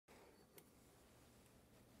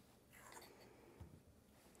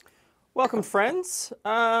Welcome, friends.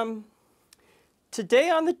 Today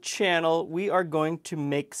on the channel, we are going to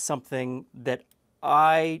make something that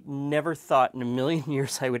I never thought in a million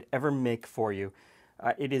years I would ever make for you.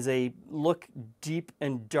 It is a look deep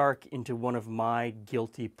and dark into one of my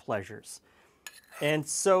guilty pleasures. And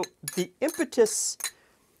so the impetus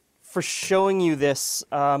for showing you this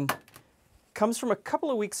comes from a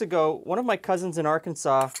couple of weeks ago. One of my cousins in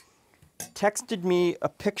Arkansas texted me a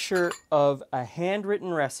picture of a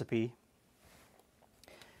handwritten recipe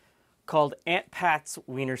called Aunt Pat's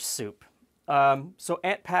Wiener Soup. So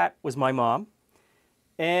Aunt Pat was my mom,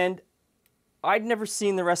 and I'd never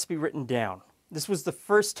seen the recipe written down. This was the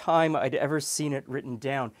first time I'd ever seen it written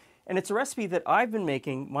down. And it's a recipe that I've been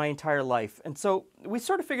making my entire life. And so we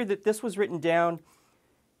sort of figured that this was written down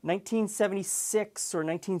 1976 or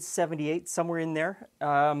 1978, somewhere in there.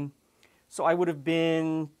 So I would have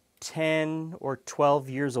been 10 or 12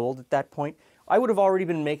 years old at that point. I would have already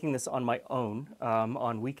been making this on my own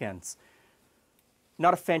on weekends.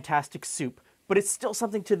 Not a fantastic soup, but it's still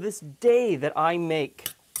something to this day that I make.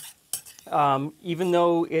 Even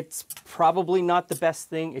though it's probably not the best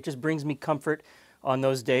thing, it just brings me comfort on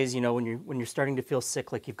those days, you know, when you're starting to feel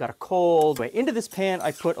sick, like you've got a cold. Into this pan,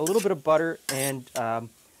 I put a little bit of butter and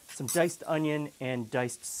some diced onion and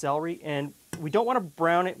diced celery, and we don't want to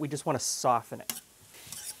brown it, we just want to soften it.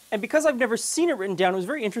 And because I've never seen it written down, it was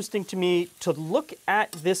very interesting to me to look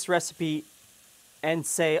at this recipe and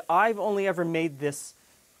say, I've only ever made this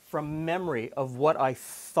from memory of what I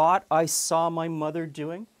thought I saw my mother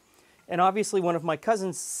doing. And obviously one of my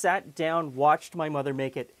cousins sat down, watched my mother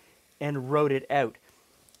make it, and wrote it out.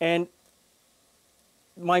 And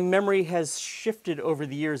my memory has shifted over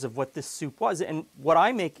the years of what this soup was, and what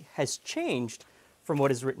I make has changed from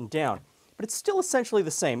what is written down. But it's still essentially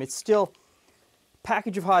the same. It's still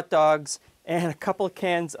package of hot dogs and a couple of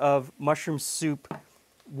cans of mushroom soup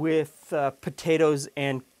with potatoes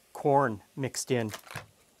and corn mixed in.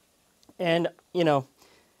 And, you know,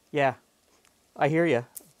 yeah, I hear you.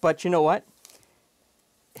 But you know what?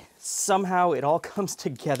 Somehow it all comes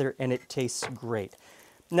together and it tastes great.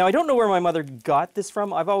 Now, I don't know where my mother got this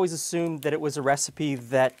from. I've always assumed that it was a recipe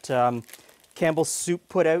that Campbell Soup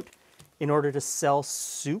put out in order to sell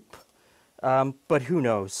soup, but who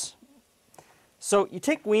knows? So you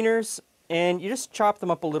take wieners and you just chop them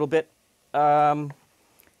up a little bit.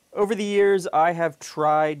 Over the years, I have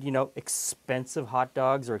tried, you know, expensive hot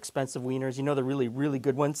dogs or expensive wieners. You know, the really, really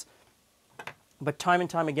good ones. But time and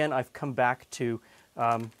time again, I've come back to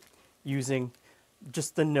using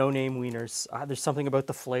just the no-name wieners. There's something about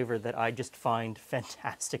the flavor that I just find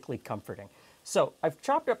fantastically comforting. So I've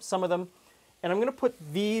chopped up some of them, and I'm going to put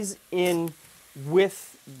these in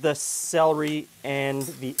with the celery and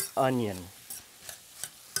the onion.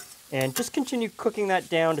 And just continue cooking that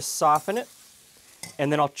down to soften it, and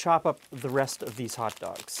then I'll chop up the rest of these hot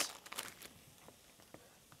dogs.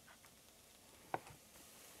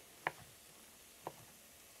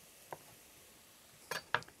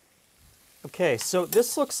 Okay, so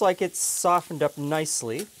this looks like it's softened up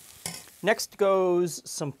nicely. Next goes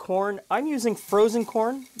some corn. I'm using frozen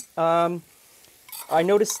corn. I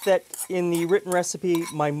noticed that in the written recipe,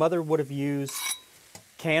 my mother would have used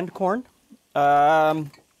canned corn.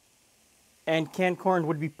 And canned corn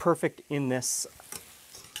would be perfect in this.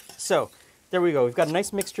 So, there we go. We've got a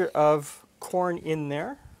nice mixture of corn in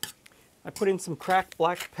there. I put in some cracked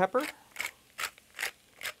black pepper.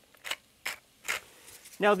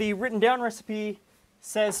 Now, the written down recipe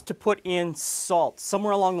says to put in salt.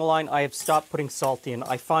 Somewhere along the line, I have stopped putting salt in.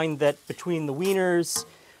 I find that between the wieners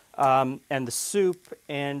and the soup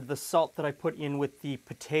and the salt that I put in with the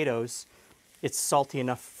potatoes, it's salty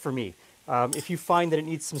enough for me. If you find that it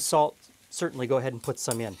needs some salt, certainly go ahead and put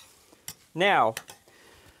some in. Now,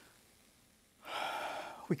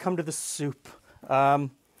 we come to the soup.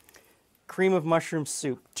 Cream of mushroom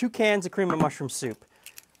soup. 2 cans of cream of mushroom soup.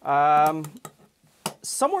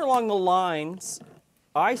 Somewhere along the lines,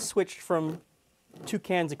 I switched from 2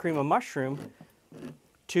 cans of cream of mushroom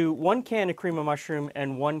to 1 can of cream of mushroom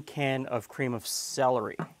and 1 can of cream of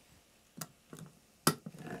celery.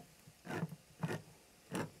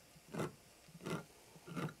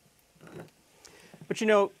 But you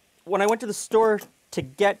know, when I went to the store to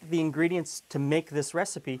get the ingredients to make this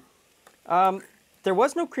recipe, there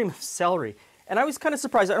was no cream of celery. And I was kind of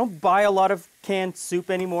surprised. I don't buy a lot of canned soup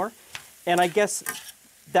anymore. And I guess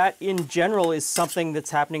that in general is something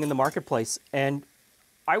that's happening in the marketplace. And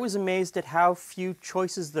I was amazed at how few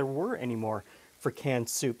choices there were anymore for canned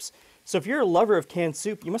soups. So if you're a lover of canned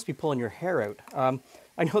soup, you must be pulling your hair out.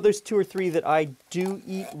 I know there's 2 or 3 that I do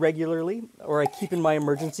eat regularly, or I keep in my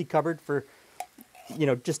emergency cupboard for, you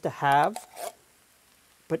know, just to have.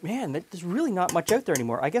 But man, there's really not much out there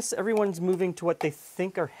anymore. I guess everyone's moving to what they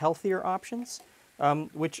think are healthier options,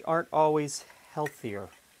 which aren't always healthier.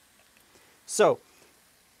 So,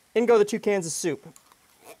 in go the 2 cans of soup.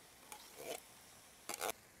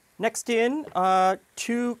 Next in,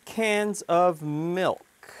 2 cans of milk.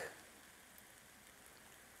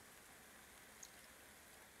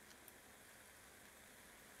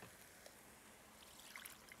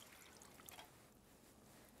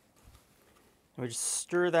 We just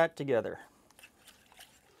stir that together.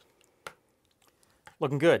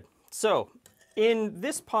 Looking good. So, in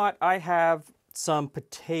this pot, I have some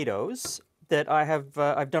potatoes that I've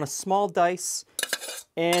done a small dice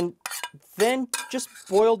and then just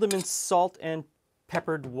boiled them in salt and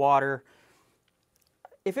peppered water.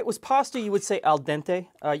 If it was pasta, you would say al dente.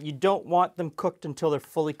 You don't want them cooked until they're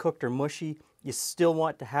fully cooked or mushy. You still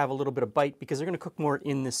want to have a little bit of bite because they're going to cook more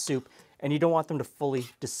in this soup, and you don't want them to fully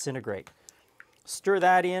disintegrate. Stir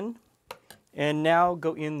that in, and now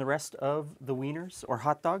go in the rest of the wieners or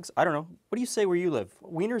hot dogs. I don't know. What do you say where you live?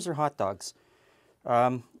 Wieners or hot dogs?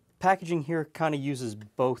 Packaging here kind of uses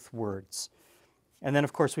both words. And then,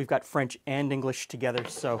 of course, we've got French and English together,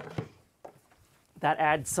 so that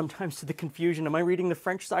adds sometimes to the confusion. Am I reading the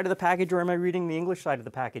French side of the package or am I reading the English side of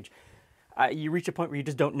the package? You reach a point where you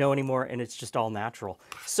just don't know anymore, and it's just all natural.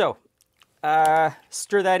 So,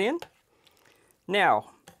 stir that in. Now,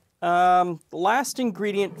 the last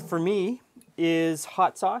ingredient for me is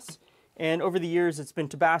hot sauce. And over the years, it's been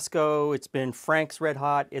Tabasco, it's been Frank's Red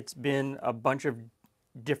Hot, it's been a bunch of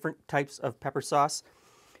different types of pepper sauce.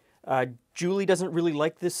 Julie doesn't really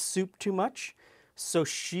like this soup too much, so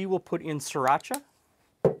she will put in sriracha,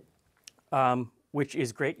 which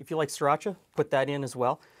is great. If you like sriracha, put that in as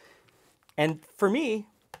well. And for me,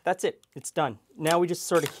 that's it. It's done. Now we just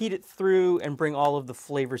sort of heat it through and bring all of the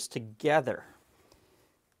flavors together.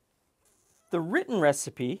 The written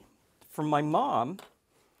recipe from my mom,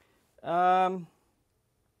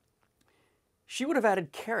 she would have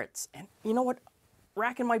added carrots. And you know what?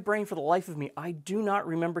 Racking my brain for the life of me, I do not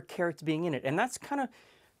remember carrots being in it. And that's kind of,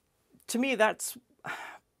 to me, that's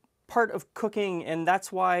part of cooking, and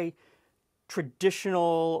that's why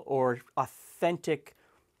traditional or authentic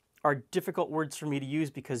are difficult words for me to use,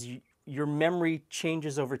 because your memory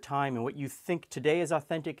changes over time, and what you think today is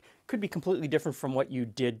authentic could be completely different from what you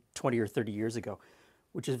did 20 or 30 years ago,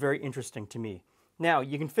 which is very interesting to me. Now,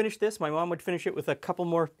 you can finish this. My mom would finish it with a couple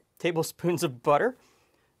more tablespoons of butter.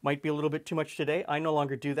 Might be a little bit too much today. I no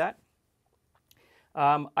longer do that.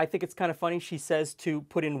 I think it's kind of funny. She says to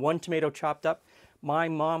put in 1 tomato chopped up. My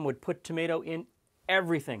mom would put tomato in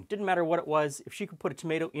everything. Didn't matter what it was. If she could put a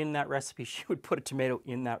tomato in that recipe, she would put a tomato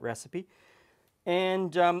in that recipe.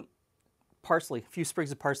 And parsley, a few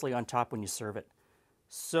sprigs of parsley on top when you serve it.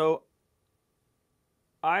 So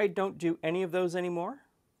I don't do any of those anymore,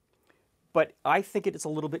 but I think it is a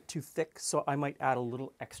little bit too thick, so I might add a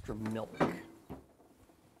little extra milk.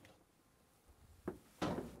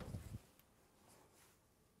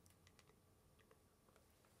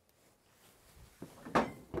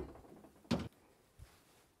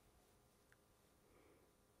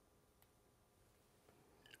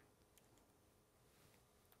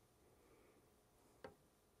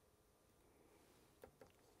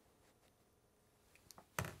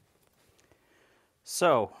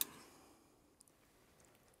 So,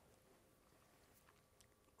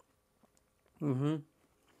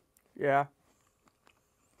 yeah.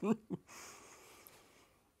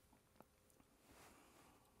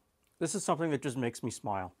 This is something that just makes me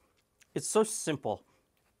smile. It's so simple.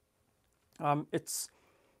 It's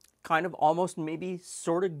kind of almost maybe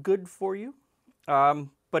sort of good for you,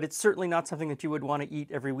 but it's certainly not something that you would want to eat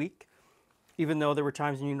every week, even though there were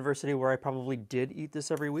times in university where I probably did eat this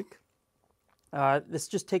every week. This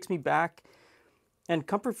just takes me back, and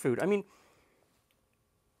comfort food. I mean,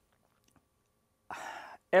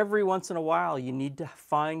 every once in a while you need to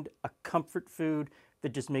find a comfort food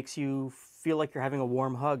that just makes you feel like you're having a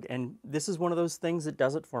warm hug, and this is one of those things that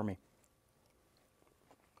does it for me.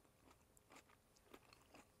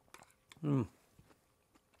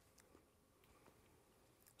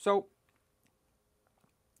 So,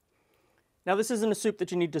 now this isn't a soup that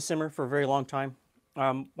you need to simmer for a very long time.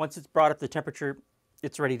 Once it's brought up to temperature,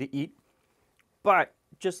 it's ready to eat. But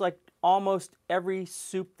just like almost every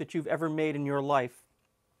soup that you've ever made in your life,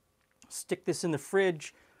 stick this in the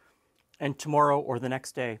fridge, and tomorrow or the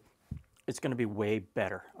next day, it's going to be way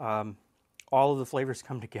better. All of the flavors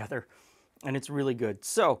come together, and it's really good.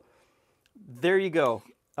 So, there you go.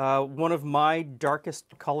 One of my darkest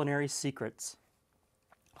culinary secrets.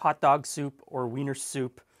 Hot dog soup or wiener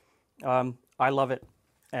soup. I love it.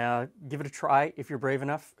 Give it a try if you're brave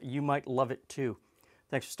enough. You might love it too.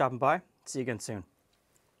 Thanks for stopping by. See you again soon.